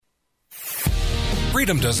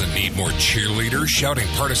Freedom doesn't need more cheerleaders shouting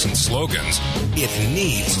partisan slogans. It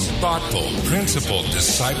needs thoughtful, principled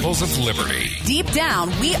disciples of liberty. Deep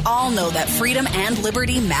down, we all know that freedom and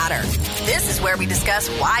liberty matter. This is where we discuss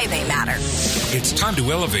why they matter. It's time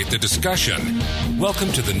to elevate the discussion.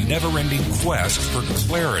 Welcome to the never-ending quest for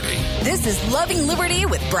clarity. This is Loving Liberty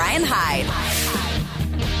with Brian Hyde.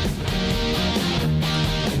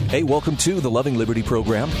 Hey, welcome to the Loving Liberty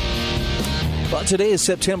program. Well, today is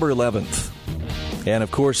September 11th. And,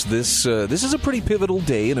 of course, this is a pretty pivotal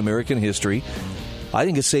day in American history. I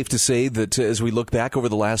think it's safe to say that as we look back over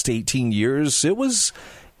the last 18 years, it was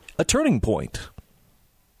a turning point.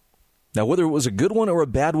 Now, whether it was a good one or a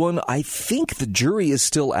bad one, I think the jury is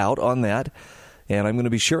still out on that. And I'm going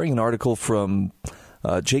to be sharing an article from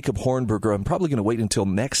Jacob Hornberger. I'm probably going to wait until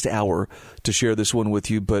next hour to share this one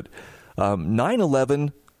with you. But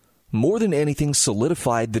 9/11, more than anything,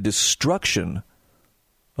 solidified the destruction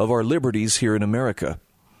of our liberties here in America.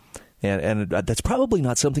 And that's probably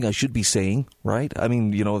not something I should be saying, right? I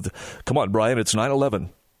mean, come on, Brian, it's 9/11.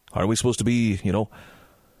 Aren't we supposed to be,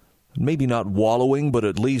 maybe not wallowing, but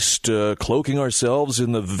at least cloaking ourselves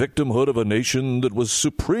in the victimhood of a nation that was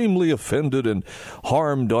supremely offended and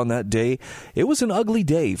harmed on that day? It was an ugly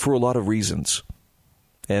day for a lot of reasons.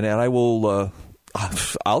 And I will,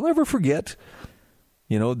 I'll never forget,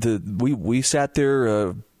 we sat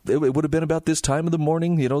there. It would have been about this time of the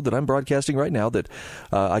morning, that I'm broadcasting right now, that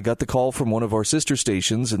I got the call from one of our sister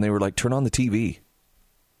stations, and they were like, turn on the TV.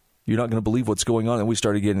 You're not going to believe what's going on. And we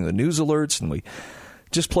started getting the news alerts, and we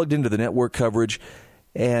just plugged into the network coverage.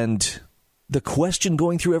 And the question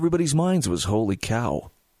going through everybody's minds was, holy cow,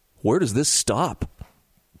 where does this stop?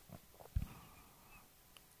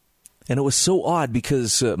 And it was so odd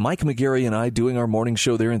because Mike McGarry and I, doing our morning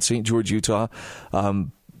show there in St. George, Utah,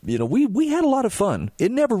 we had a lot of fun.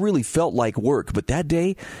 It never really felt like work, but that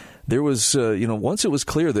day there was, once it was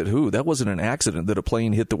clear that that wasn't an accident that a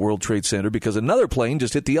plane hit the World Trade Center because another plane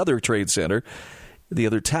just hit the other trade center, the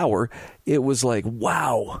other tower. It was like,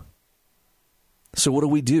 wow. So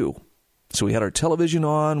what do? So we had our television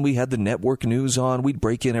on, we had the network news on, we'd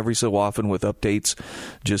break in every so often with updates,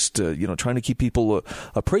 just, trying to keep people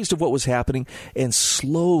appraised of what was happening. And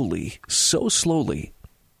slowly, so slowly,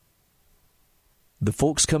 the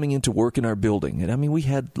folks coming into work in our building, and I mean, we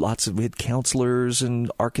had counselors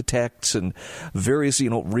and architects and various,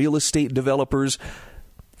 real estate developers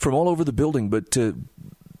from all over the building, but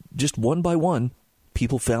just one by one,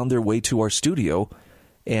 people found their way to our studio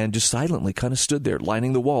and just silently kind of stood there,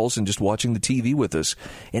 lining the walls and just watching the TV with us.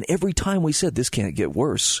 And every time we said, this can't get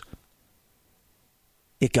worse,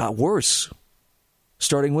 it got worse.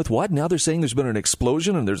 Starting with what? Now they're saying there's been an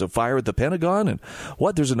explosion and there's a fire at the Pentagon. And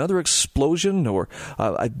what? There's another explosion? Or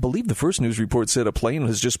I believe the first news report said a plane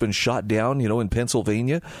has just been shot down, in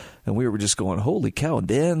Pennsylvania. And we were just going, holy cow. And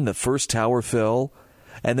then the first tower fell.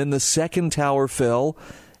 And then the second tower fell.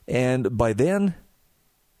 And by then,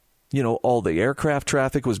 all the aircraft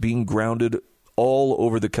traffic was being grounded all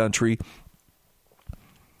over the country.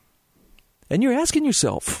 And you're asking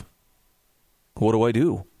yourself, what do I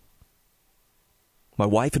do? My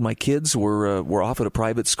wife and my kids were off at a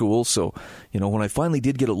private school, so when I finally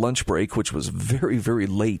did get a lunch break, which was very, very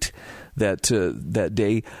late that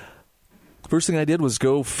day, first thing I did was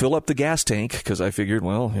go fill up the gas tank because I figured, we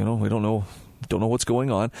don't know what's going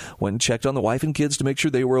on. Went and checked on the wife and kids to make sure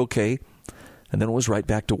they were okay, and then it was right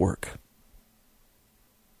back to work.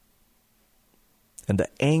 And the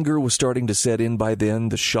anger was starting to set in by then.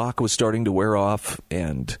 The shock was starting to wear off,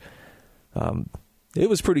 and it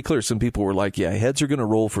was pretty clear. Some people were like, yeah, heads are going to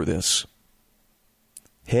roll for this.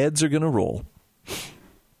 Heads are going to roll.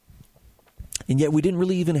 And yet we didn't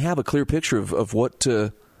really even have a clear picture of what,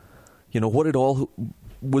 what it all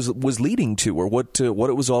was leading to, or what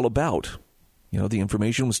it was all about. The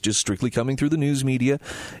information was just strictly coming through the news media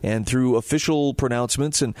and through official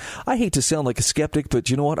pronouncements. And I hate to sound like a skeptic, but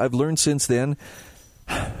you know what? I've learned since then,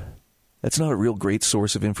 that's not a real great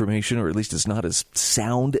source of information, or at least it's not as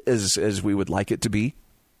sound as we would like it to be.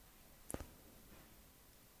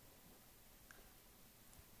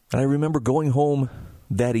 And I remember going home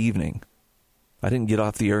that evening. I didn't get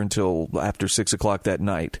off the air until after 6 o'clock that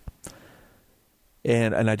night.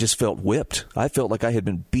 And I just felt whipped. I felt like I had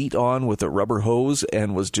been beat on with a rubber hose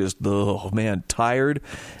and was just, tired.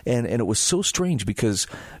 And it was so strange because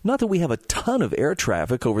not that we have a ton of air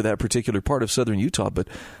traffic over that particular part of southern Utah, but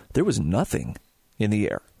there was nothing in the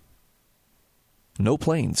air. No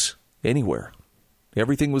planes anywhere.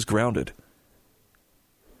 Everything was grounded.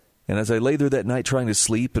 And as I lay there that night trying to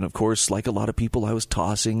sleep, and of course, like a lot of people, I was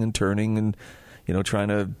tossing and turning and trying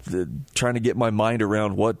to get my mind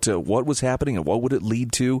around what was happening and what would it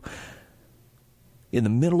lead to. in the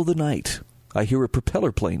middle of the night, I hear a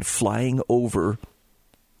propeller plane flying over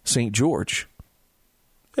St. George.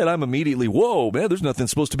 And I'm immediately, whoa, man, there's nothing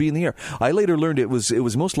supposed to be in the air. I later learned it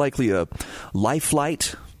was most likely a life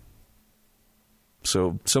flight.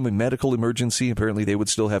 So some medical emergency. Apparently they would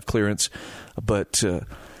still have clearance. But,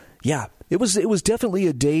 yeah, it was definitely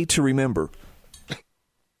a day to remember.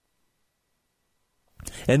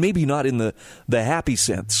 And maybe not in the happy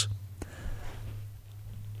sense.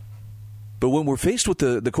 But when we're faced with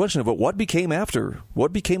the question of what became after,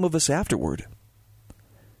 what became of us afterward,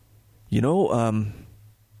 you know,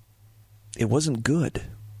 it wasn't good,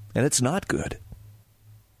 and it's not good.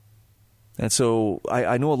 And so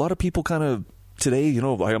I know a lot of people kind of today, you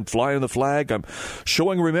know, I'm flying the flag, I'm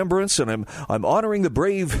showing remembrance, and I'm honoring the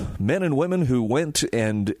brave men and women who went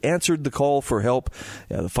and answered the call for help,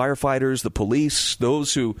 the firefighters, the police,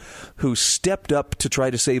 those who stepped up to try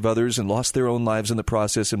to save others and lost their own lives in the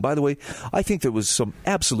process. And by the way, I think there was some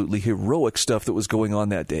absolutely heroic stuff that was going on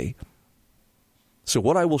that day. So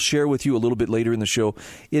what I will share with you a little bit later in the show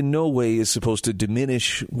in no way is supposed to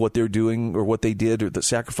diminish what they're doing or what they did or the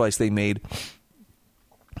sacrifice they made.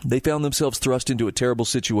 They found themselves thrust into a terrible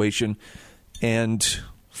situation, and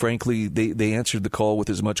frankly, they answered the call with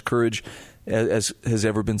as much courage as has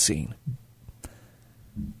ever been seen.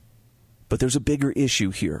 But there's a bigger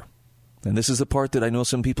issue here, and this is the part that I know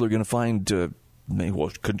some people are going to find,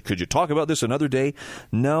 well, could you talk about this another day?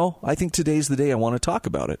 No, I think today's the day I want to talk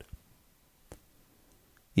about it.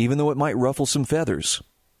 Even though it might ruffle some feathers.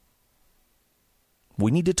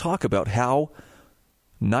 We need to talk about how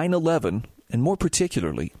 9/11, and more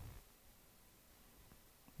particularly,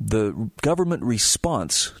 the government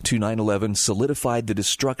response to 9/11 solidified the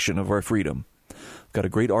destruction of our freedom. Got a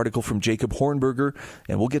great article from Jacob Hornberger,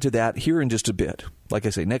 and we'll get to that here in just a bit. Like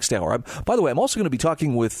I say, next hour. By the way, I'm also going to be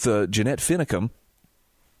talking with Jeanette Finicum.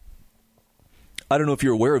 I don't know if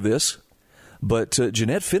you're aware of this, but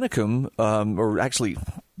Jeanette Finicum, or actually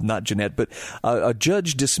not Jeanette, but a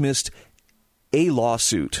judge dismissed a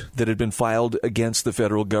lawsuit that had been filed against the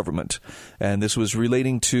federal government. And this was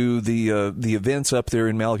relating to the events up there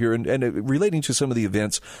in Malheur and relating to some of the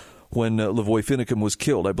events when Lavoy Finicum was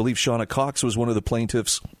killed. I believe Shauna Cox was one of the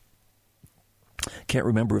plaintiffs. Can't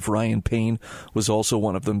remember if Ryan Payne was also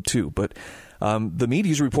one of them, too. But the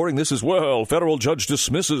media's reporting this as well. Federal judge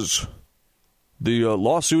dismisses the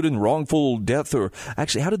lawsuit in wrongful death, or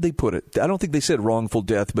actually, how did they put it? I don't think they said wrongful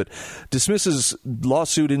death, but dismisses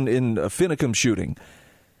lawsuit in a Finicum shooting.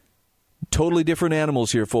 Totally different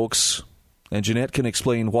animals here, folks. And Jeanette can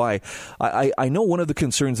explain why. I know one of the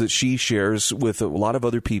concerns that she shares with a lot of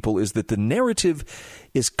other people is that the narrative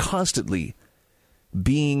is constantly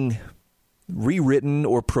being rewritten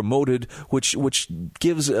or promoted, which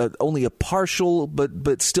gives only a partial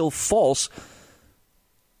but still false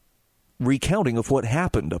recounting of what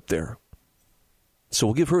happened up there. So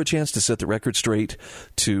we'll give her a chance to set the record straight,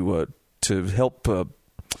 to help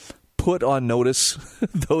put on notice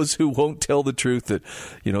those who won't tell the truth, that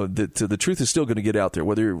the truth is still going to get out there,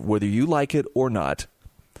 whether you like it or not.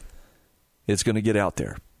 It's going to get out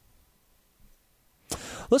there.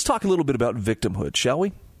 Let's talk a little bit about victimhood, shall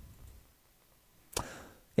we?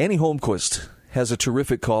 Annie Holmquist has a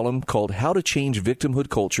terrific column called How to Change Victimhood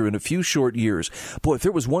Culture in a Few Short Years. Boy, if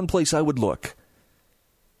there was one place I would look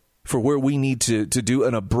for where we need to do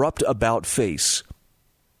an abrupt about face,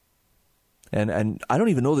 and I don't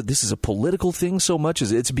even know that this is a political thing so much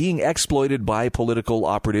as it's being exploited by political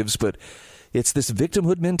operatives, but it's this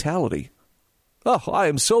victimhood mentality. Oh, I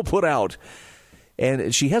am so put out.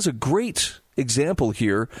 And she has a great example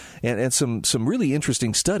here and some really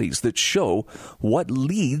interesting studies that show what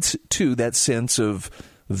leads to that sense of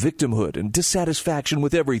victimhood and dissatisfaction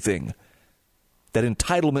with everything, that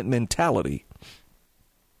entitlement mentality.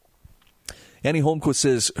 Annie Holmquist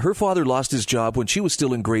says her father lost his job when she was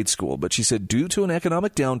still in grade school, but she said due to an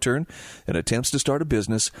economic downturn and attempts to start a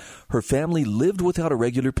business, her family lived without a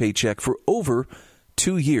regular paycheck for over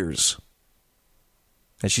 2 years.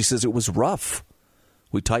 And she says it was rough.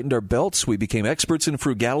 We tightened our belts. We became experts in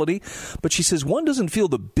frugality. But she says one doesn't feel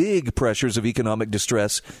the big pressures of economic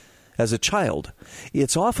distress as a child.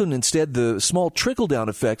 It's often instead the small trickle-down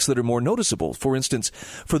effects that are more noticeable. For instance,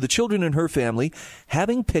 for the children in her family,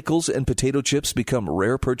 having pickles and potato chips become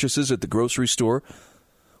rare purchases at the grocery store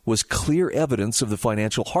was clear evidence of the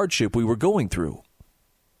financial hardship we were going through.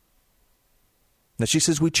 Now, she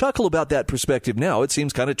says we chuckle about that perspective now. It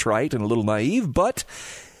seems kind of trite and a little naive, but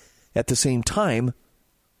at the same time,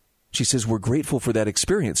 she says we're grateful for that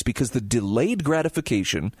experience because the delayed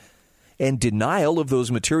gratification and denial of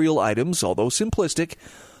those material items, although simplistic,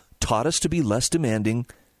 taught us to be less demanding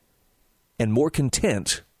and more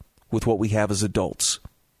content with what we have as adults.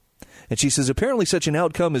 And she says apparently such an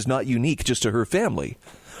outcome is not unique just to her family.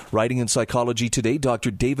 Writing in Psychology Today,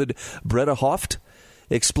 Dr. David Bredehoft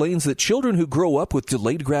explains that children who grow up with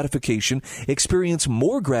delayed gratification experience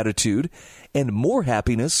more gratitude and more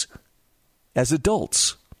happiness as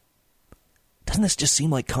adults. Doesn't this just seem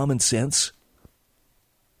like common sense?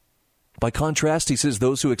 By contrast, he says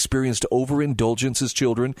those who experienced overindulgence as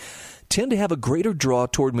children tend to have a greater draw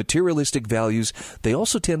toward materialistic values. They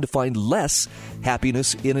also tend to find less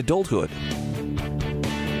happiness in adulthood.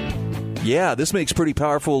 Yeah, this makes a pretty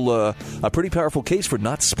powerful case for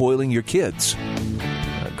not spoiling your kids.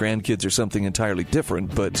 Grandkids are something entirely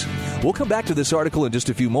different, but we'll come back to this article in just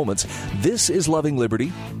a few moments. This is Loving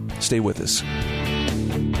Liberty. Stay with us.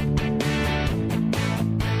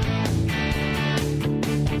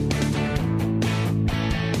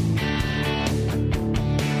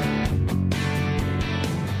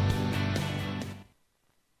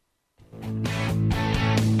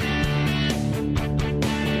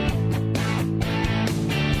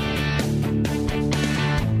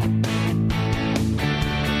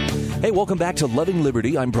 Hey, welcome back to Loving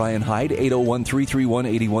Liberty. I'm Brian Hyde,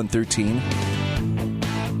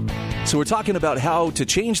 801-331-8113. So we're talking about how to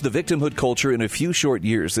change the victimhood culture in a few short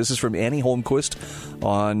years. This is from Annie Holmquist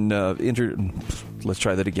on on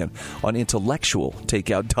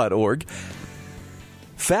intellectualtakeout.org.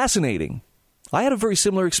 Fascinating. I had a very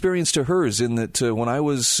similar experience to hers in that when I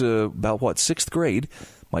was about, sixth grade,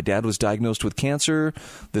 my dad was diagnosed with cancer.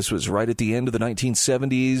 This was right at the end of the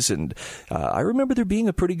 1970s, and I remember there being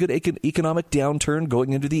a pretty good economic downturn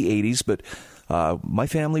going into the 80s, but my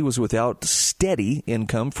family was without steady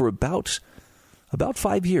income for about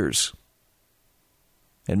 5 years.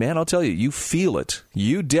 And man, I'll tell you, you feel it.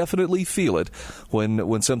 You definitely feel it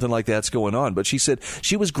when something like that's going on. But she said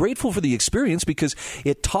she was grateful for the experience because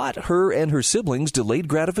it taught her and her siblings delayed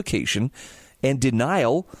gratification and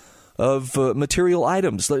denial of material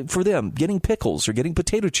items. Like for them, getting pickles or getting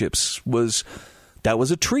potato chips was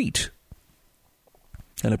a treat.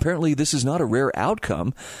 And apparently this is not a rare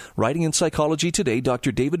outcome. Writing in Psychology Today,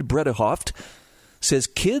 Dr. David Bredehoft says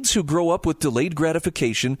kids who grow up with delayed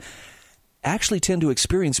gratification actually tend to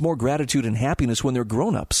experience more gratitude and happiness when they're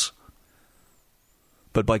grown-ups.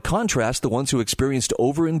 But by contrast, the ones who experienced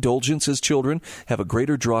overindulgence as children have a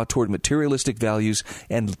greater draw toward materialistic values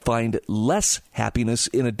and find less happiness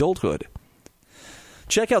in adulthood.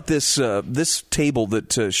 Check out this table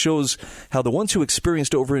that shows how the ones who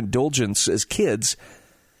experienced overindulgence as kids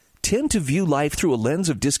tend to view life through a lens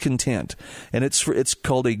of discontent, and it's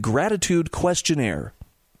called a gratitude questionnaire.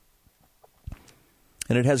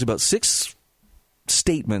 And it has about 6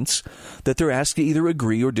 statements that they're asked to either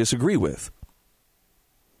agree or disagree with.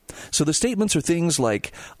 So the statements are things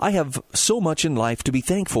like, I have so much in life to be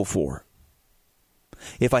thankful for.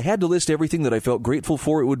 If I had to list everything that I felt grateful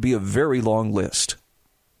for, it would be a very long list.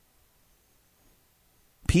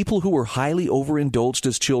 People who were highly overindulged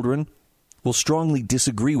as children will strongly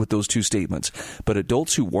disagree with those 2 statements. But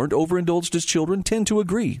adults who weren't overindulged as children tend to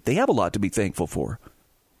agree. They have a lot to be thankful for.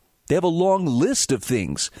 They have a long list of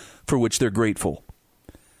things for which they're grateful.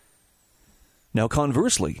 Now,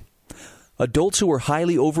 conversely, adults who are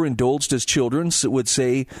highly overindulged as children would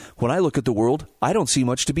say, when I look at the world, I don't see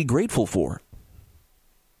much to be grateful for.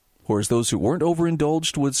 Whereas those who weren't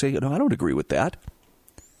overindulged would say, no, I don't agree with that.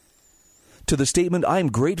 To the statement, I'm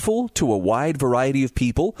grateful to a wide variety of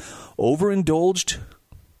people, adults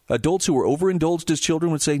who were overindulged as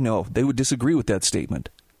children would say, no, they would disagree with that statement.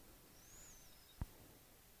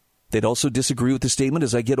 They'd also disagree with the statement,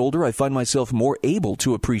 as I get older, I find myself more able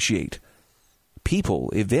to appreciate people,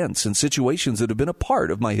 events, and situations that have been a part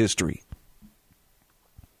of my history.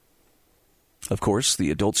 Of course, the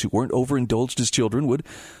adults who weren't overindulged as children would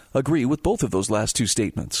agree with both of those last 2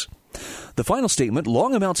 statements. The final statement,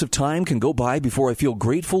 long amounts of time can go by before I feel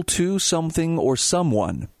grateful to something or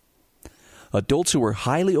someone. Adults who were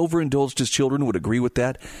highly overindulged as children would agree with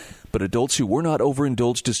that, but adults who were not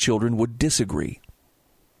overindulged as children would disagree.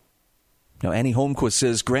 Now, Annie Holmquist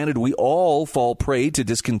says, granted, we all fall prey to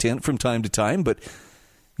discontent from time to time, but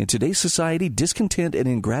in today's society, discontent and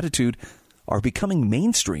ingratitude are becoming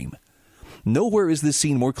mainstream. Nowhere is this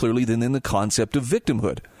seen more clearly than in the concept of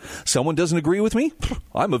victimhood. Someone doesn't agree with me?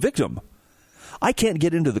 I'm a victim. I can't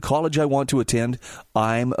get into the college I want to attend.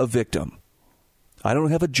 I'm a victim. I don't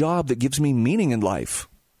have a job that gives me meaning in life.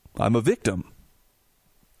 I'm a victim.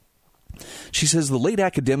 She says the late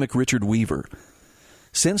academic Richard Weaver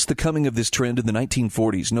sensed the coming of this trend in the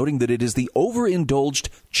 1940s, noting that it is the overindulged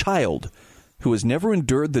child who has never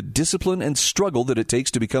endured the discipline and struggle that it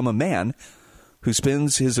takes to become a man who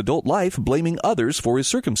spends his adult life blaming others for his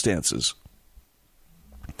circumstances.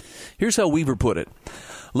 Here's how Weaver put it.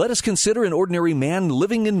 Let us consider an ordinary man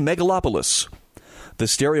living in Megalopolis. The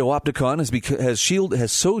stereopticon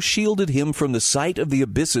has so shielded him from the sight of the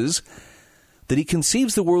abysses that he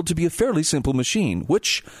conceives the world to be a fairly simple machine,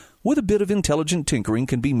 which, with a bit of intelligent tinkering,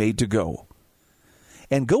 can be made to go.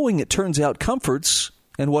 And going, it turns out, comforts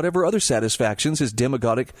and whatever other satisfactions his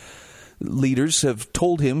demagogic leaders have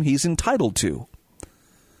told him he's entitled to.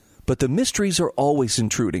 But the mysteries are always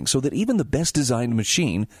intruding, so that even the best designed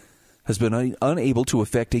machine has been unable to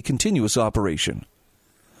effect a continuous operation.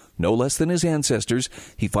 No less than his ancestors,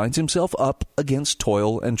 he finds himself up against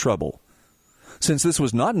toil and trouble. Since this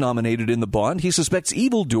was not nominated in the bond, he suspects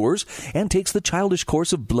evildoers and takes the childish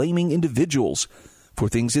course of blaming individuals for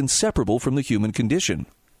things inseparable from the human condition.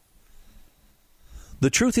 The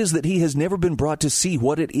truth is that he has never been brought to see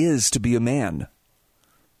what it is to be a man,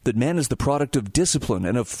 that man is the product of discipline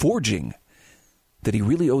and of forging, that he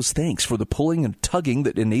really owes thanks for the pulling and tugging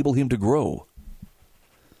that enable him to grow.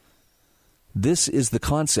 This is the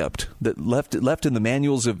concept that left in the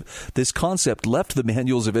manuals of this concept left the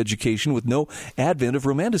manuals of education with no advent of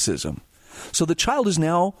romanticism. So the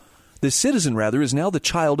citizen is now the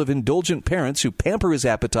child of indulgent parents who pamper his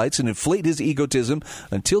appetites and inflate his egotism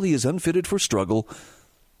until he is unfitted for struggle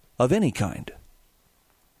of any kind.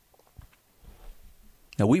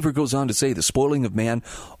 Now, Weaver goes on to say the spoiling of man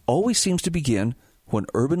always seems to begin when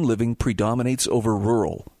urban living predominates over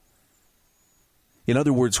rural. In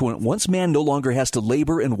other words, once man no longer has to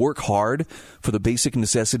labor and work hard for the basic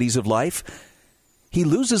necessities of life, he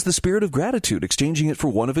loses the spirit of gratitude, exchanging it for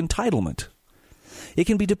one of entitlement. It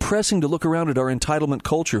can be depressing to look around at our entitlement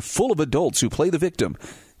culture full of adults who play the victim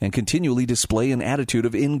and continually display an attitude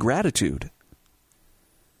of ingratitude.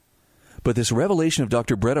 But this revelation of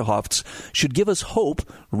Dr. Bredehoft's should give us hope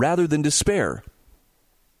rather than despair.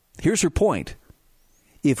 Here's her point.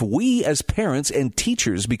 If we as parents and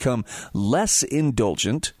teachers become less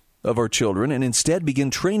indulgent of our children and instead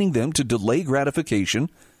begin training them to delay gratification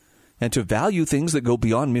and to value things that go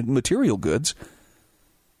beyond material goods,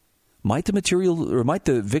 might the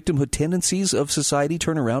victimhood tendencies of society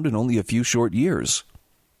turn around in only a few short years?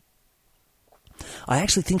 I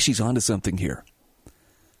actually think she's onto something here.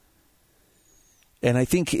 And I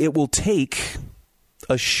think it will take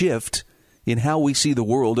a shift in how we see the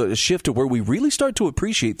world, a shift to where we really start to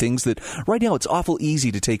appreciate things that right now it's awful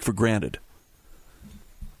easy to take for granted.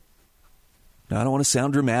 Now, I don't want to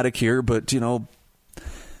sound dramatic here, but, the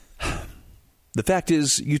fact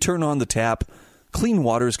is you turn on the tap, clean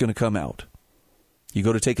water is going to come out. You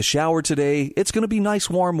go to take a shower today, it's going to be nice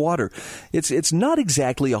warm water. It's not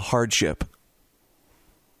exactly a hardship.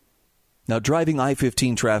 Now, driving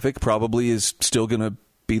I-15 traffic probably is still going to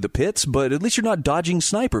be the pits, but at least you're not dodging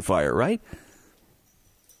sniper fire, right?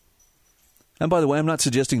 And by the way, I'm not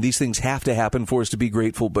suggesting these things have to happen for us to be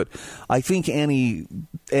grateful, but I think Annie,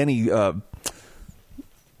 I'm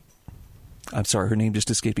sorry, her name just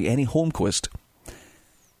escaped me, Annie Holmquist,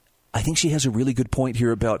 I think she has a really good point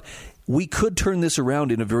here about we could turn this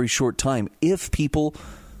around in a very short time if people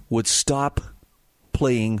would stop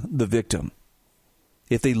playing the victim.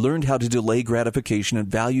 If they learned how to delay gratification and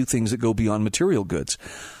value things that go beyond material goods.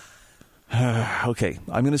 Okay,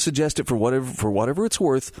 I'm going to suggest it for whatever it's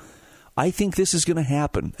worth. I think this is going to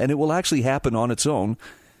happen, and it will actually happen on its own,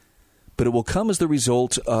 but it will come as the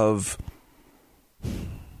result of,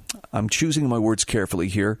 I'm choosing my words carefully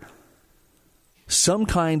here, some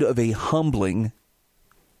kind of a humbling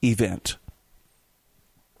event.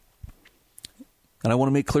 And I want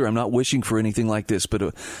to make clear, I'm not wishing for anything like this,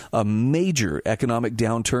 but a major economic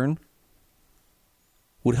downturn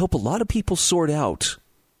would help a lot of people sort out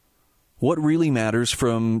what really matters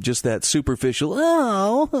from just that superficial,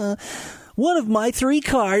 one of my 3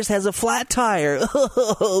 cars has a flat tire.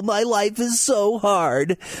 Oh, my life is so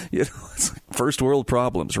hard. It's like first world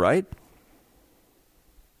problems, right?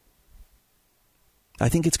 I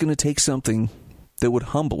think it's going to take something that would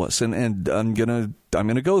humble us. And I'm going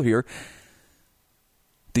to go here.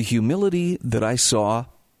 The humility that I saw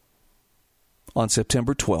on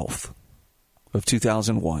September 12th of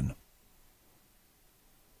 2001,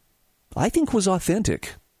 I think was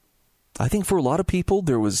authentic. I think for a lot of people,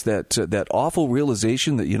 there was that awful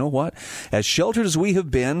realization that, you know what, as sheltered as we have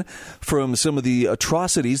been from some of the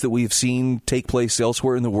atrocities that we have seen take place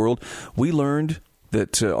elsewhere in the world, we learned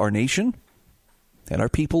that our nation and our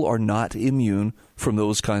people are not immune from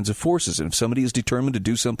those kinds of forces. And if somebody is determined to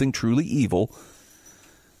do something truly evil,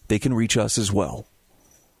 they can reach us as well.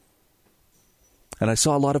 And I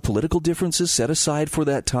saw a lot of political differences set aside for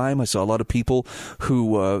that time. I saw a lot of people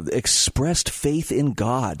who expressed faith in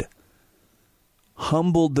God,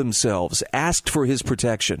 humbled themselves, asked for his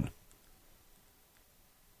protection.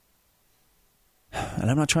 and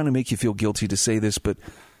I'm not trying to make you feel guilty to say this, but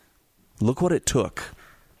look what it took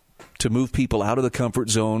to move people out of the comfort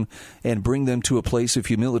zone and bring them to a place of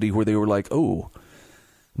humility where they were like, oh,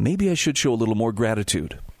 maybe I should show a little more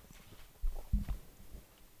gratitude.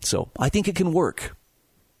 So I think it can work.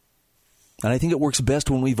 And I think it works best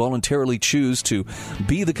when we voluntarily choose to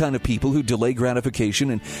be the kind of people who delay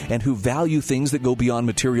gratification and who value things that go beyond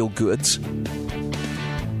material goods.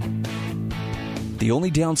 The only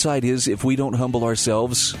downside is if we don't humble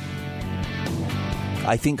ourselves,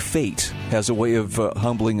 I think fate has a way of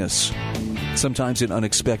humbling us, sometimes in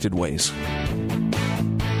unexpected ways.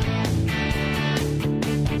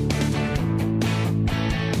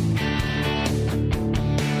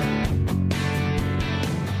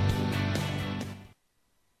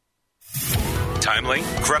 Timely,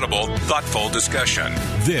 credible, thoughtful discussion.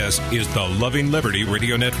 This is the Loving Liberty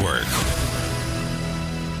Radio Network.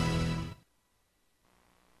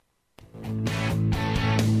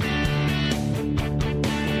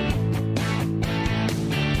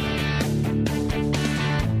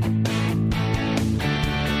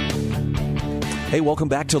 Hey, welcome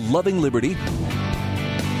back to Loving Liberty.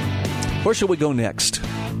 Where shall we go next?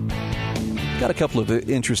 Got a couple of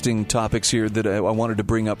interesting topics here that I wanted to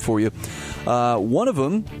bring up for you. One of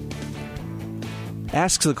them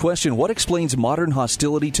asks the question, what explains modern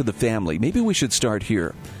hostility to the family? Maybe we should start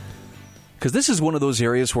here. Because this is one of those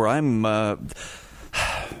areas where I'm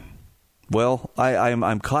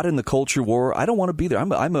caught in the culture war. I don't want to be there.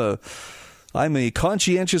 I'm a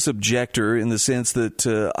conscientious objector in the sense that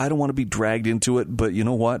I don't want to be dragged into it. But you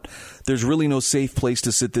know what? There's really no safe place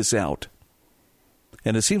to sit this out.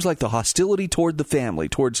 And it seems like the hostility toward the family,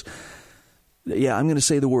 towards, I'm going to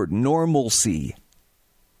say the word, normalcy,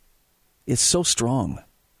 it's so strong.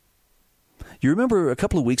 You remember a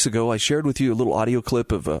couple of weeks ago, I shared with you a little audio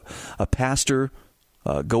clip of a pastor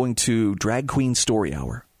going to Drag Queen Story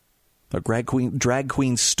Hour, a drag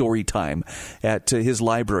queen story time at his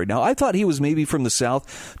library. Now, I thought he was maybe from the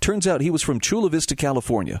South. Turns out he was from Chula Vista,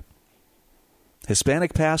 California.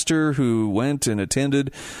 Hispanic pastor who went and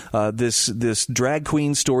attended this drag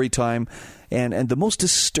queen story time, and the most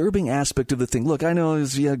disturbing aspect of the thing. Look, I know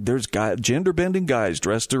there's gender bending guys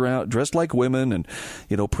dressed like women,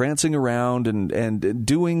 and prancing around and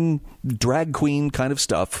doing drag queen kind of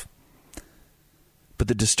stuff. But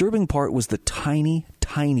the disturbing part was the tiny,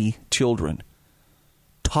 tiny children,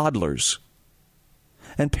 toddlers.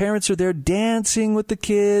 And parents are there dancing with the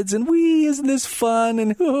kids, and isn't this fun?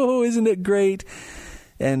 And isn't it great?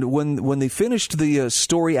 And when they finished the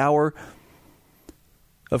story hour,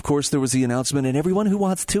 of course, there was the announcement, and everyone who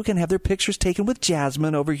wants to can have their pictures taken with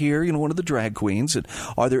Jasmine over here, one of the drag queens. And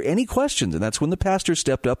are there any questions? And that's when the pastor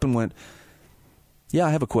stepped up and went, yeah, I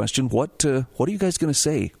have a question. What are you guys going to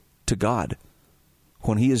say to God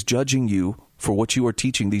when he is judging you for what you are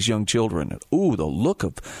teaching these young children? Ooh, the look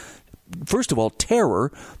of, first of all,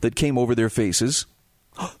 terror that came over their faces.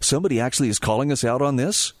 Somebody actually is calling us out on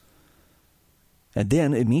this. And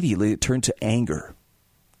then immediately it turned to anger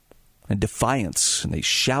and defiance. And they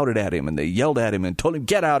shouted at him and they yelled at him and told him,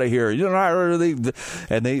 get out of here.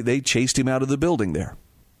 And they chased him out of the building there.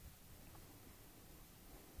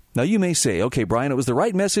 Now, you may say, okay, Brian, it was the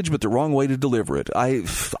right message, but the wrong way to deliver it. I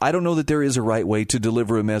don't know that there is a right way to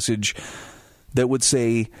deliver a message that would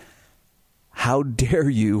say, how dare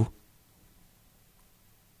you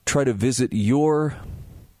try to visit your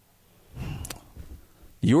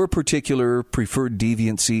particular preferred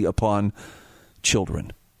deviancy upon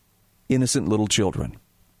children, innocent little children.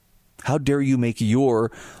 How dare you make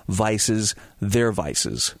your vices their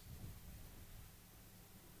vices?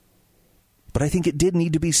 But I think it did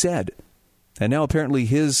need to be said. And now apparently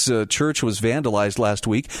his church was vandalized last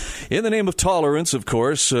week. In the name of tolerance, of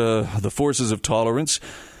course, the forces of tolerance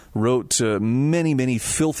wrote many, many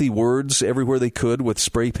filthy words everywhere they could with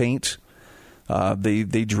spray paint. They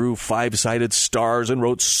drew 5-sided stars and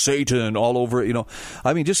wrote Satan all over it.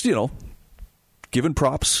 I mean, just, giving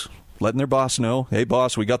props, letting their boss know, hey,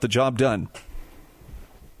 boss, we got the job done.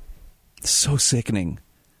 So sickening.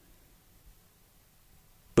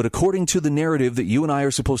 But according to the narrative that you and I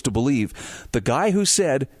are supposed to believe, the guy who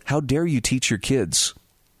said, how dare you teach your kids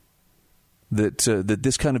that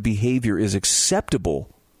this kind of behavior is acceptable,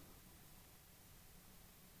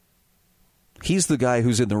 he's the guy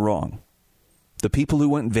who's in the wrong. The people who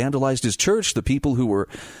went and vandalized his church, the people who were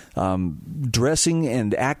dressing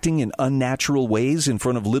and acting in unnatural ways in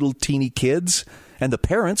front of little teeny kids, and the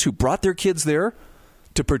parents who brought their kids there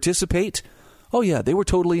to participate, oh yeah, they were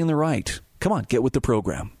totally in the right. Come on, get with the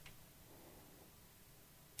program.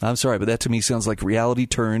 I'm sorry, but that to me sounds like reality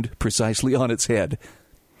turned precisely on its head.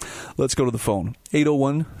 Let's go to the phone.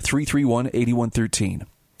 801-331-8113.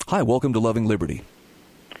 Hi, welcome to Loving Liberty.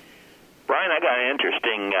 Brian, I got an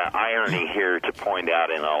interesting irony here to point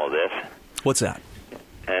out in all of this. What's that?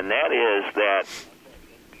 And that is that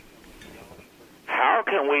how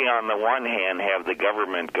can we, on the one hand, have the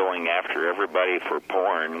government going after everybody for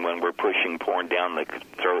porn when we're pushing porn down the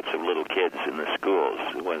throats of little kids in the schools?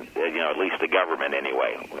 When, at least the government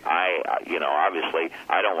anyway. Obviously,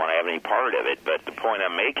 I don't want to have any part of it. But the point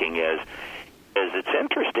I'm making is it's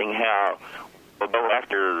interesting how we'll go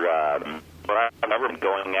after government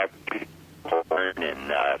going after porn,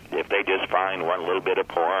 and if they just find one little bit of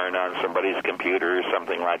porn on somebody's computer or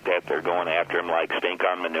something like that, they're going after them like stink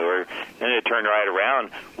on manure. And they turn right around.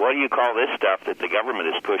 What do you call this stuff that the government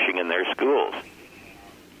is pushing in their schools?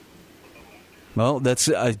 Well, that's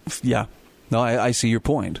yeah. No, I see your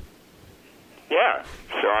point. Yeah.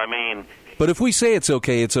 So I mean, but if we say it's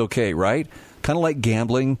okay, right? Kind of like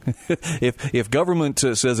gambling. If government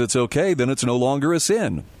says it's okay, then it's no longer a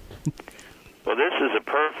sin. Well, this is a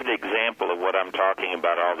perfect example of what I'm talking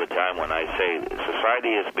about all the time when I say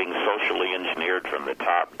society is being socially engineered from the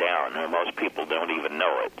top down, and most people don't even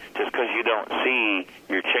know it. Just because you don't see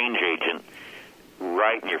your change agent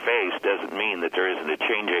right in your face doesn't mean that there isn't a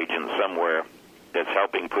change agent somewhere that's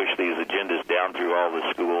helping push these agendas down through all the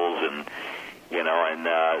schools and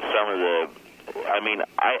some of the...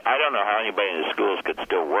 I don't know how anybody in the schools could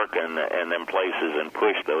still work in them places and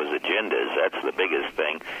push those agendas. That's the biggest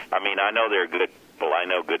thing. I know they're good people. I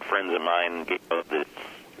know good friends of mine.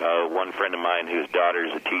 One friend of mine whose daughter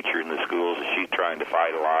is a teacher in the schools, she's trying to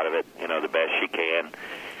fight a lot of it, the best she can,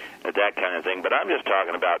 that kind of thing. But I'm just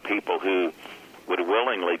talking about people who would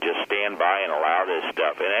willingly just stand by and allow this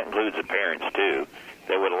stuff, and that includes the parents too.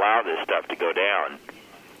 They would allow this stuff to go down.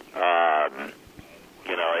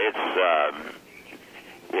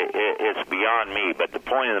 It's beyond me, but the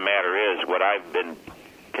point of the matter is what I've been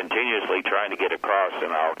continuously trying to get across,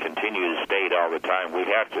 and I'll continue to state all the time. We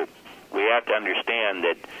have to understand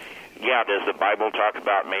that, does the Bible talk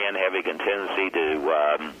about man having a tendency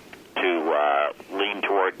to lean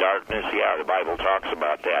toward darkness? Yeah, the Bible talks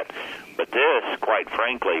about that. But this, quite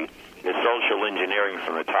frankly, is social engineering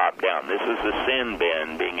from the top down. This is the sin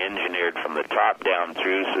bin being engineered from the top down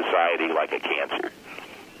through society like a cancer.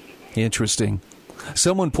 Interesting.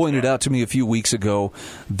 Someone pointed out to me a few weeks ago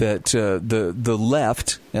that the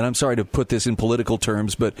left, and I'm sorry to put this in political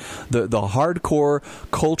terms, but the hardcore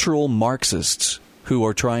cultural Marxists who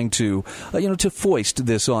are trying to to foist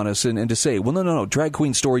this on us and to say, well, no, drag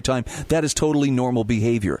queen story time, that is totally normal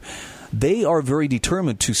behavior. They are very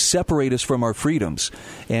determined to separate us from our freedoms.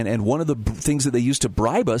 And one of the things that they use to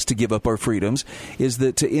bribe us to give up our freedoms is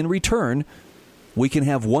that in return, we can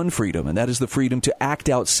have one freedom, and that is the freedom to act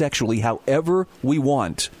out sexually however we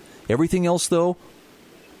want. Everything else, though,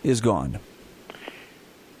 is gone.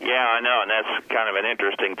 Yeah, I know, and that's kind of an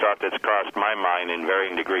interesting thought that's crossed my mind in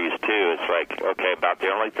varying degrees, too. It's like, okay, about the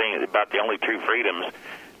only true freedoms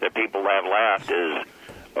that people have left is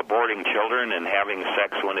aborting children and having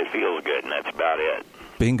sex when it feels good, and that's about it.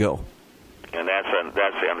 Bingo. And that's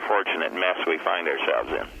the unfortunate mess we find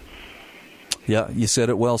ourselves in. Yeah, you said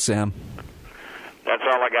it well, Sam. That's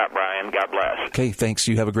all I got, Brian. God bless. Okay, thanks.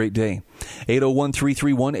 You have a great day.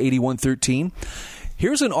 801-331-8113.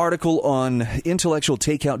 Here's an article on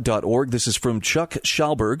intellectualtakeout.org. This is from Chuck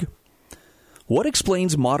Schallberg. What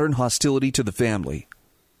explains modern hostility to the family?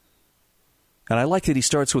 And I like that he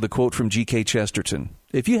starts with a quote from G.K. Chesterton.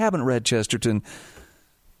 If you haven't read Chesterton,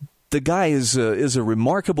 the guy is a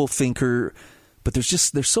remarkable thinker, but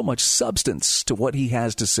there's so much substance to what he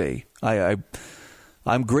has to say.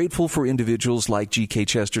 I'm grateful for individuals like G.K.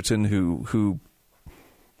 Chesterton who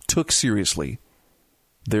took seriously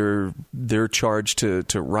their charge to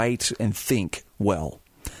write and think well.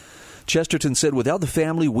 Chesterton said, without the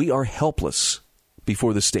family, we are helpless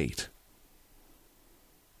before the state.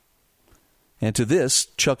 And to this,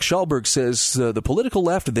 Chuck Schallberg says the political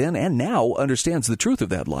left then and now understands the truth of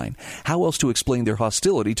that line. How else to explain their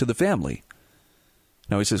hostility to the family?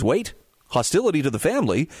 Now he says, wait. Hostility to the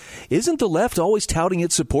family? Isn't the left always touting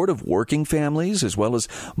its support of working families as well as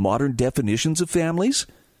modern definitions of families?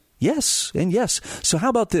 Yes, and yes. So how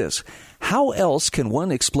about this? How else can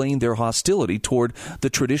one explain their hostility toward the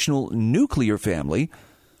traditional nuclear family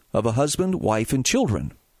of a husband, wife, and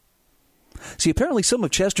children? See, apparently some of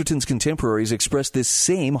Chesterton's contemporaries expressed this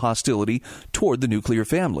same hostility toward the nuclear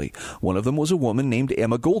family. One of them was a woman named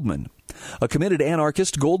Emma Goldman. A committed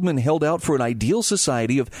anarchist, Goldman held out for an ideal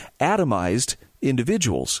society of atomized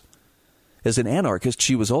individuals. As an anarchist,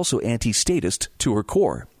 she was also anti-statist to her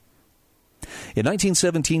core. In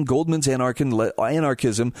 1917, Goldman's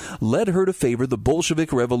anarchism led her to favor the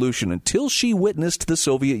Bolshevik Revolution until she witnessed the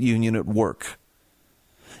Soviet Union at work.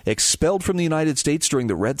 Expelled from the United States during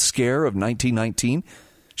the Red Scare of 1919,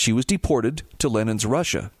 she was deported to Lenin's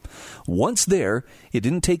Russia. Once there, it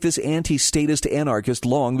didn't take this anti-statist anarchist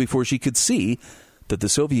long before she could see that the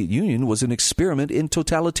Soviet Union was an experiment in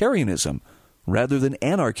totalitarianism rather than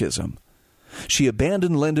anarchism. She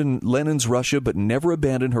abandoned Lenin's Russia, but never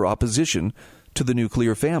abandoned her opposition to the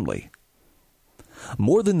nuclear family.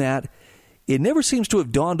 More than that, it never seems to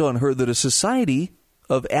have dawned on her that a society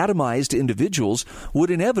of atomized individuals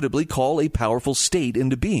would inevitably call a powerful state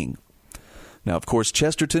into being. Now, of course,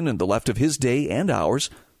 Chesterton and the left of his day and ours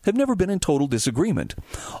have never been in total disagreement.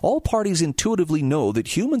 All parties intuitively know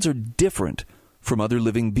that humans are different from other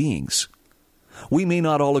living beings. We may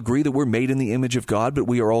not all agree that we're made in the image of God, but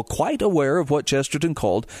we are all quite aware of what Chesterton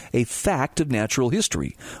called a fact of natural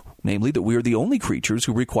history, namely that we are the only creatures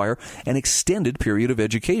who require an extended period of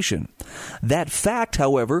education. That fact,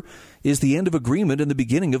 however, is the end of agreement and the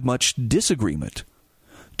beginning of much disagreement.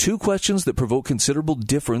 Two questions that provoke considerable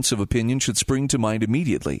difference of opinion should spring to mind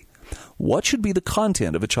immediately. What should be the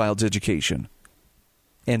content of a child's education?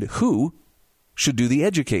 And who should do the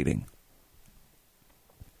educating?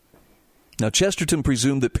 Now, Chesterton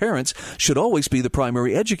presumed that parents should always be the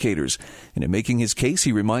primary educators, and in making his case,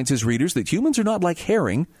 he reminds his readers that humans are not like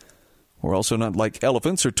herring, or also not like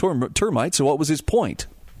elephants or termites, so what was his point?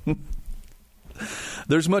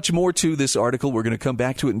 There's much more to this article. We're going to come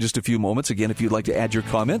back to it in just a few moments. Again, if you'd like to add your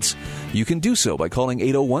comments, you can do so by calling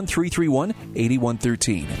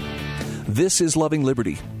 801-331-8113. This is Loving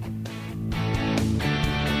Liberty.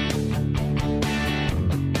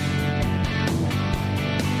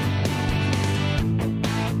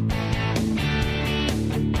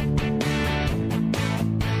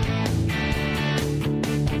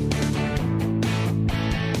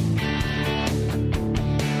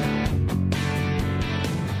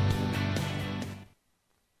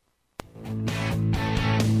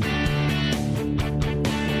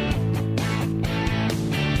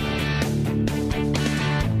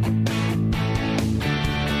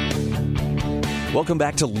 Welcome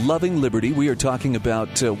back to Loving Liberty. We are talking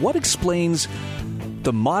about what explains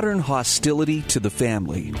the modern hostility to the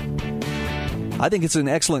family. I think it's an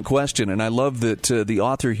excellent question, and I love that the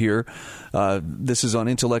author here, this is on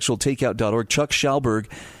intellectualtakeout.org, Chuck Schallberg,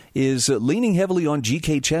 is leaning heavily on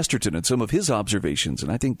G.K. Chesterton and some of his observations.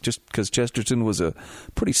 And I think just because Chesterton was a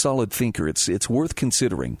pretty solid thinker, it's worth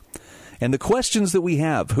considering. And the questions that we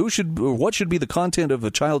have, what should be the content of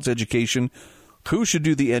a child's education? Who should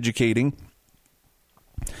do the educating?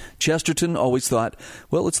 Chesterton always thought,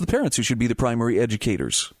 well, it's the parents who should be the primary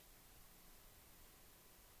educators.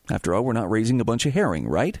 After all, we're not raising a bunch of herring,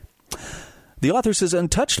 right? The author says,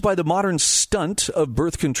 untouched by the modern stunt of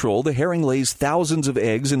birth control, the herring lays thousands of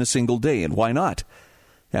eggs in a single day. And why not?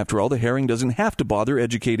 After all, the herring doesn't have to bother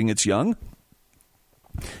educating its young,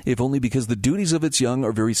 if only because the duties of its young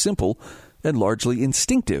are very simple and largely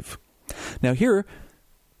instinctive. Now here,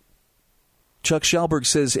 Chuck Schallberg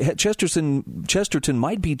says Chesterton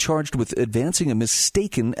might be charged with advancing a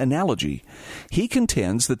mistaken analogy. He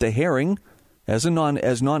contends that the herring, as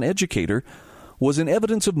non-educator, was an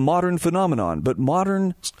evidence of modern phenomenon, but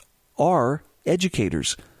moderns are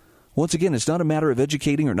educators. Once again, it's not a matter of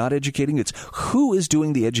educating or not educating. It's who is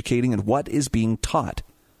doing the educating and what is being taught.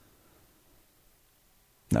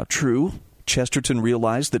 Now, true, Chesterton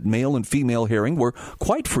realized that male and female herring were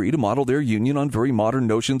quite free to model their union on very modern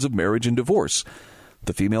notions of marriage and divorce.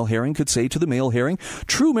 The female herring could say to the male herring,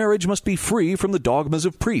 true marriage must be free from the dogmas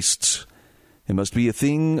of priests. It must be a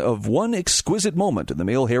thing of one exquisite moment. And the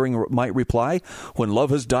male herring might reply, when love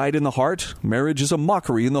has died in the heart, marriage is a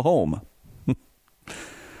mockery in the home.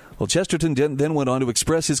 Well, Chesterton then went on to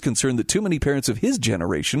express his concern that too many parents of his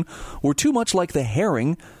generation were too much like the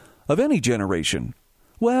herring of any generation.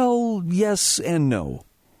 Well, yes and no.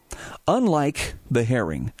 Unlike the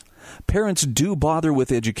herring, parents do bother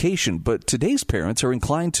with education, but today's parents are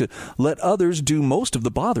inclined to let others do most of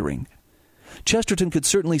the bothering. Chesterton could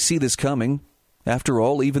certainly see this coming. After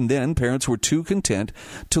all, even then, parents were too content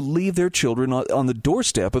to leave their children on the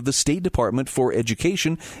doorstep of the State Department for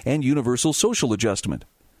Education and Universal Social Adjustment.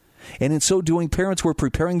 And in so doing, parents were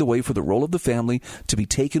preparing the way for the role of the family to be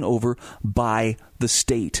taken over by the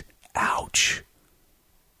state. Ouch.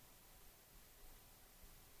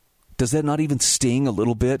 Does that not even sting a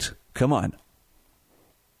little bit? Come on.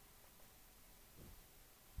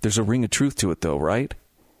 There's a ring of truth to it, though, right?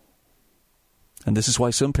 And this is why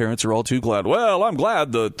some parents are all too glad. Well, I'm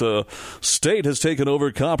glad that the state has taken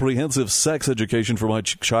over comprehensive sex education for my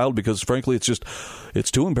child because, frankly,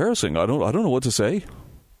 it's too embarrassing. I don't know what to say.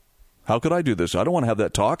 How could I do this? I don't want to have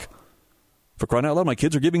that talk. For crying out loud, my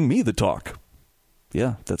kids are giving me the talk.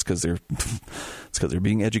 Yeah, that's because they're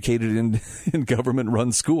being educated in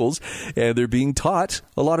government-run schools, and they're being taught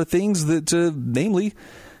a lot of things that, namely,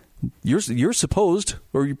 you're supposed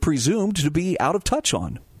or you're presumed to be out of touch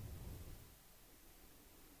on.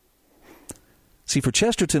 See, for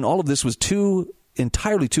Chesterton, all of this was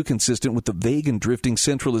entirely too consistent with the vague and drifting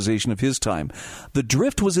centralization of his time. The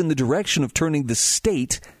drift was in the direction of turning the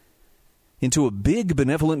state into a big,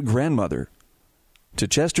 benevolent grandmother. To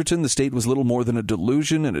Chesterton, the state was little more than a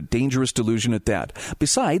delusion, and a dangerous delusion at that.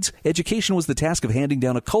 Besides, education was the task of handing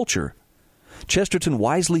down a culture. Chesterton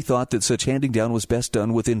wisely thought that such handing down was best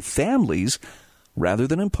done within families rather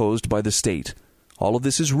than imposed by the state. All of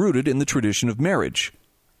this is rooted in the tradition of marriage.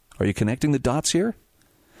 Are you connecting the dots here?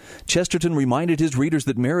 Chesterton reminded his readers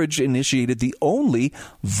that marriage initiated the only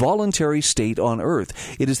voluntary state on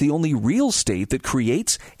earth. It is the only real state that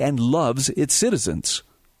creates and loves its citizens.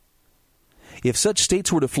 If such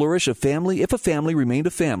states were to flourish, if a family remained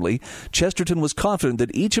a family, Chesterton was confident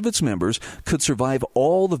that each of its members could survive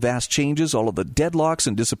all the vast changes, all of the deadlocks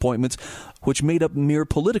and disappointments which made up mere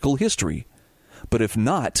political history. But if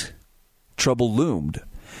not, trouble loomed.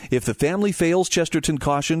 If the family fails, Chesterton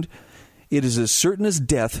cautioned, it is as certain as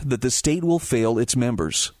death that the state will fail its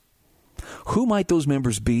members. Who might those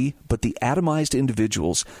members be but the atomized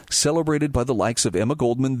individuals celebrated by the likes of Emma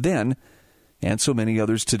Goldman then and so many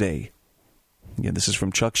others today? Again, this is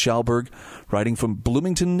from Chuck Schallberg, writing from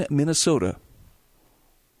Bloomington, Minnesota.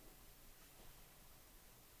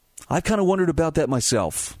 I've kind of wondered about that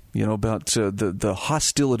myself, about the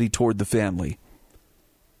hostility toward the family.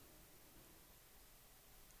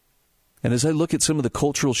 And as I look at some of the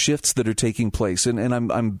cultural shifts that are taking place, and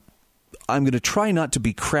I'm going to try not to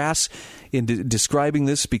be crass in describing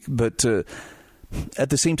this, but at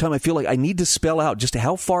the same time, I feel like I need to spell out just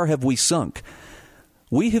how far have we sunk.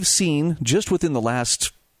 We have seen, just within the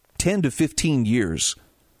last 10 to 15 years,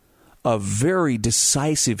 a very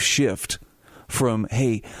decisive shift from,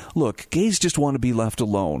 hey, look, gays just want to be left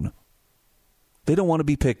alone. They don't want to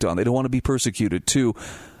be picked on. They don't want to be persecuted, to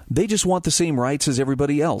they just want the same rights as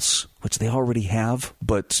everybody else, which they already have,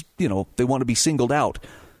 but, they want to be singled out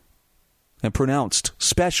and pronounced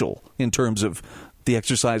special in terms of the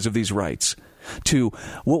exercise of these rights. To,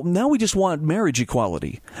 well, now we just want marriage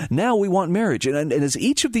equality. Now we want marriage. And as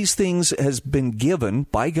each of these things has been given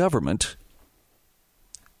by government,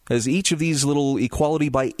 as each of these little equality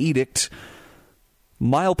by edict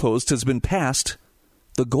mileposts has been passed,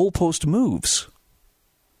 the goalpost moves.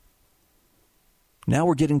 Now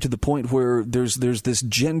we're getting to the point where there's this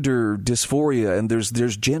gender dysphoria and there's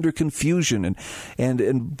gender confusion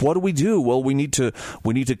and what do? Well, we need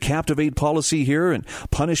to captivate policy here and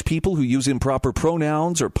punish people who use improper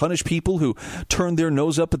pronouns or punish people who turn their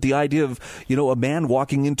nose up at the idea of a man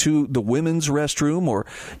walking into the women's restroom, or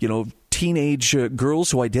teenage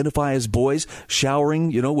girls who identify as boys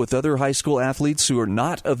showering with other high school athletes who are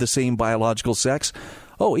not of the same biological sex.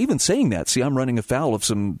 Oh, even saying that, see, I'm running afoul of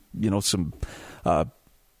some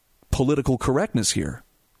political correctness here.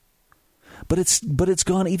 But it's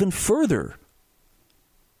gone even further.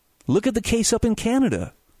 Look at the case up in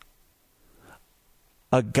Canada.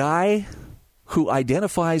 A guy who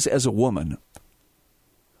identifies as a woman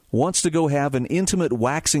wants to go have an intimate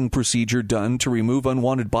waxing procedure done to remove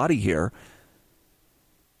unwanted body hair.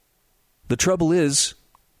 The trouble is,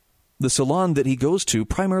 the salon that he goes to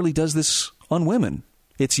primarily does this on women.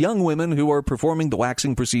 It's young women who are performing the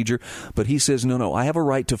waxing procedure, but he says, no, I have a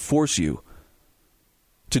right to force you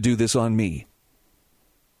to do this on me.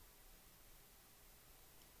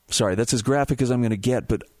 Sorry, that's as graphic as I'm going to get,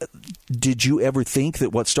 but did you ever think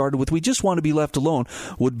that what started with, we just want to be left alone,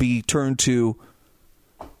 would be turned to,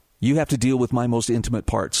 you have to deal with my most intimate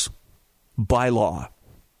parts by law?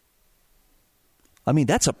 I mean,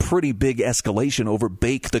 that's a pretty big escalation over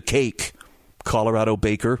bake the cake, Colorado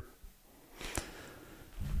baker.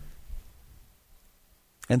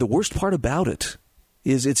 And the worst part about it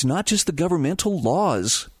is it's not just the governmental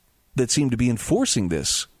laws that seem to be enforcing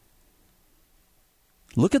this.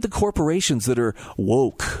 Look at the corporations that are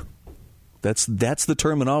woke. That's the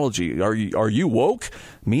terminology. Are you woke?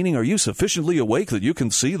 Meaning, are you sufficiently awake that you can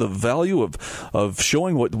see the value of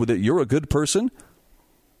showing that you're a good person?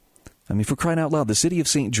 I mean, for crying out loud, the city of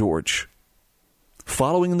St. George,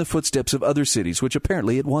 following in the footsteps of other cities, which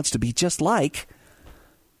apparently it wants to be just like,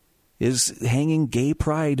 is hanging gay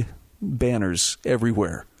pride banners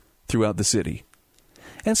everywhere throughout the city.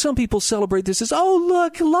 And some people celebrate this as, oh,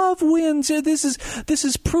 look, love wins. This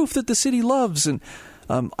is proof that the city loves. And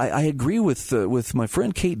I agree with my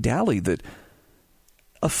friend Kate Daly that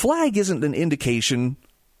a flag isn't an indication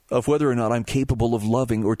of whether or not I'm capable of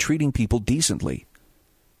loving or treating people decently.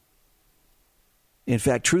 In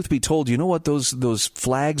fact, truth be told, you know what those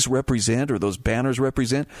flags represent, or those banners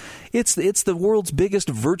represent? It's the world's biggest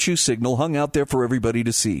virtue signal hung out there for everybody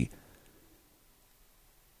to see.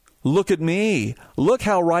 Look at me. Look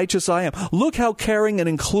how righteous I am. Look how caring and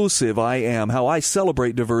inclusive I am, how I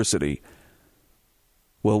celebrate diversity.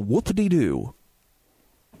 Well, whoop-de-doo.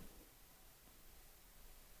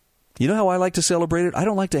 You know how I like to celebrate it? I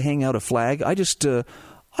don't like to hang out a flag. I just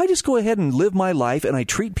go ahead and live my life, and I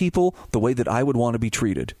treat people the way that I would want to be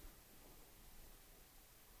treated.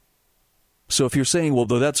 So if you're saying, well,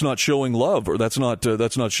 that's not showing love, or that's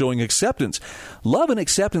not showing acceptance, love and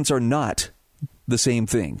acceptance are not the same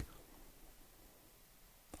thing.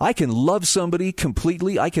 I can love somebody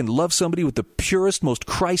completely. I can love somebody with the purest, most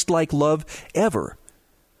Christ-like love ever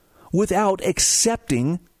without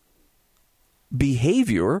accepting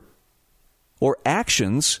behavior or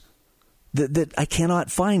actions that I cannot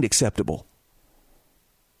find acceptable.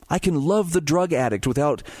 I can love the drug addict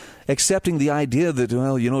without accepting the idea that,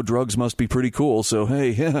 well, drugs must be pretty cool, so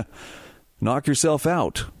hey, knock yourself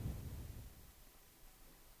out.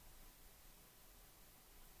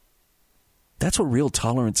 That's what real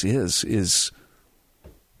tolerance is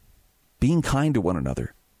being kind to one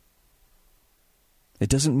another. It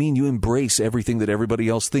doesn't mean you embrace everything that everybody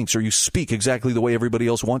else thinks, or you speak exactly the way everybody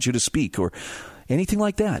else wants you to speak, or anything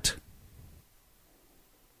like that.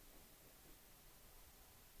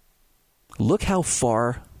 Look how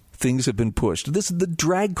far things have been pushed. This is the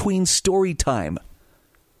drag queen story time.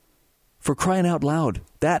 For crying out loud.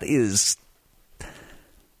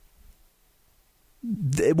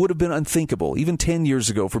 It would have been unthinkable, even 10 years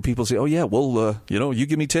ago, for people to say, oh, yeah, well, you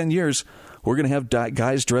give me 10 years, we're going to have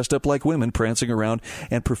guys dressed up like women prancing around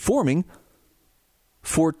and performing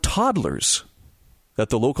for toddlers at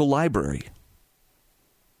the local library.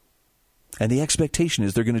 And the expectation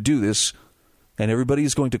is they're going to do this, and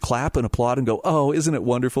everybody's going to clap and applaud and go, oh, isn't it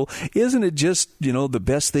wonderful? Isn't it just, the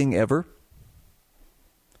best thing ever?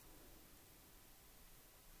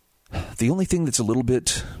 The only thing that's a little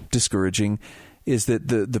bit discouraging is that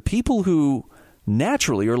the people who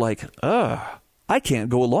naturally are like, I can't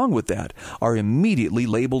go along with that, are immediately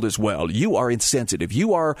labeled as, well, you are insensitive,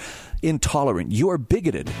 you are intolerant, you are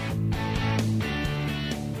bigoted.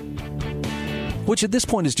 Which at this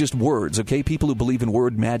point is just words, okay? People who believe in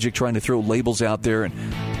word magic trying to throw labels out there and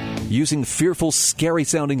using fearful,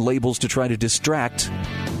 scary-sounding labels to try to distract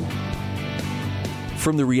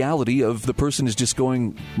from the reality of the person is just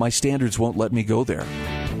going, my standards won't let me go there.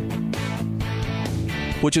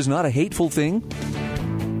 Which is not a hateful thing,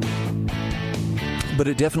 but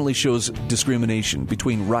it definitely shows discrimination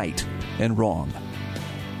between right and wrong.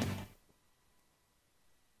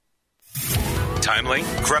 Timely,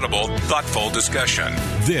 credible, thoughtful discussion.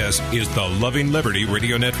 This is the Loving Liberty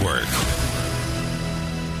Radio Network.